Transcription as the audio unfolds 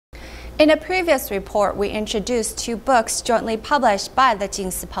In a previous report, we introduced two books jointly published by the Jing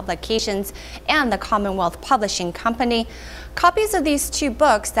Si Publications and the Commonwealth Publishing Company. Copies of these two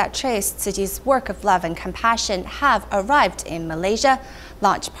books that trace Tzu Chi's work of love and compassion have arrived in Malaysia.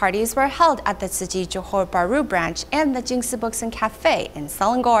 Launch parties were held at the Tzu Chi Johor Bahru branch and the Jing Si Books and Cafe in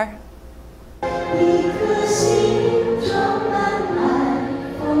Selangor.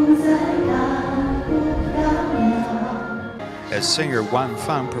 As singer Wan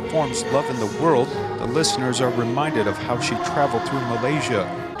Fang performs Love in the World, the listeners are reminded of how she traveled through Malaysia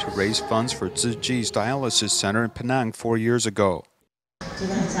to raise funds for Tzu Chi's dialysis center in Penang 4 years ago.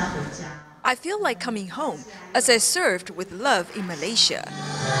 I feel like coming home as I served with love in Malaysia.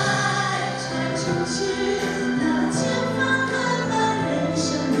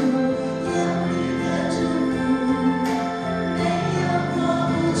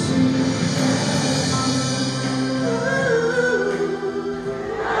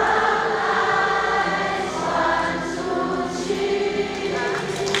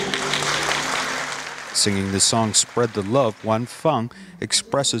 Singing the song Spread the Love, Wan Fang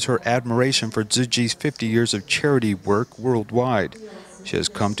expresses her admiration for Tzu Chi's 50 years of charity work worldwide. She has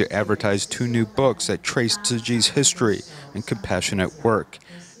come to advertise two new books that trace Tzu Chi's history and compassionate work.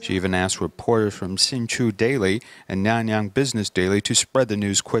 She even asked reporters from Sinchu Daily and Nanyang Business Daily to spread the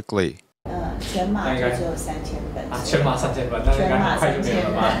news quickly.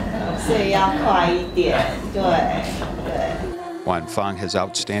 Wan Fang has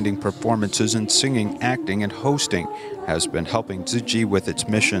outstanding performances in singing, acting, and hosting, has been helping Tzu Chi with its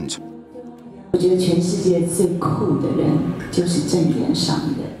missions.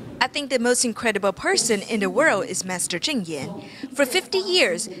 I think the most incredible person in the world is Master Zheng Yan. For 50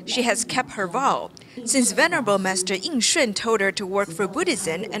 years, she has kept her vow. Since Venerable Master Ying Shun told her to work for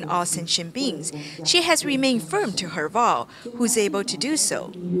Buddhism and all sentient beings, she has remained firm to her vow, who's able to do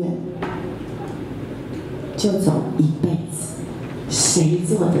so.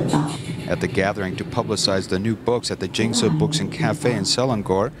 At the gathering to publicize the new books at the Jing Si Books and Cafe in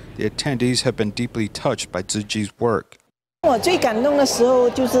Selangor, the attendees have been deeply touched by Tzu Chi's work. I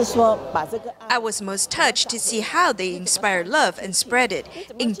was most touched to see how they inspire love and spread it,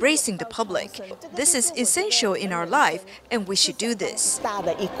 embracing the public. This is essential in our life, and we should do this.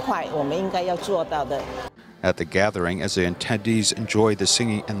 At the gathering, as the attendees enjoy the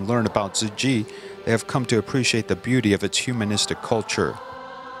singing and learn about Tzu Chi, they have come to appreciate the beauty of its humanistic culture.